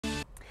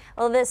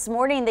Well, this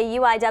morning, the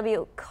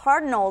UIW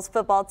Cardinals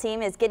football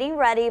team is getting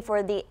ready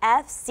for the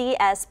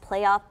FCS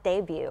playoff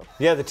debut.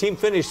 Yeah, the team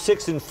finished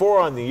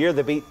 6-4 on the year.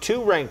 They beat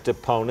two ranked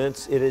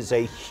opponents. It is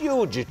a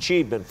huge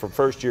achievement for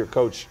first-year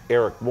coach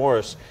Eric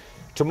Morris.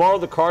 Tomorrow,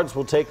 the Cards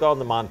will take on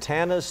the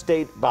Montana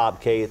State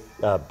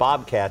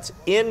Bobcats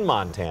in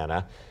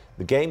Montana.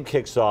 The game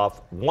kicks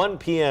off 1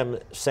 p.m.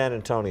 San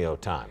Antonio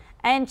time.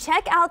 And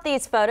check out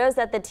these photos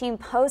that the team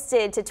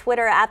posted to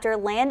Twitter after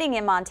landing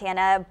in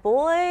Montana.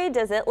 Boy,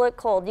 does it look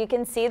cold. You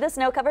can see the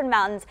snow-covered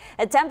mountains.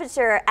 The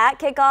temperature at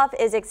kickoff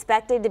is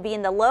expected to be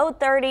in the low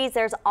 30s.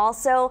 There's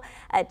also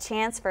a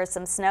chance for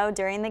some snow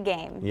during the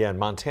game. Yeah, and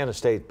Montana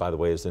State, by the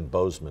way, is in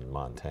Bozeman,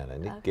 Montana,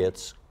 and it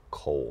gets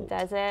cold.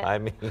 Does it? I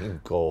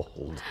mean,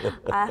 cold.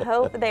 I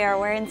hope they are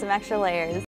wearing some extra layers.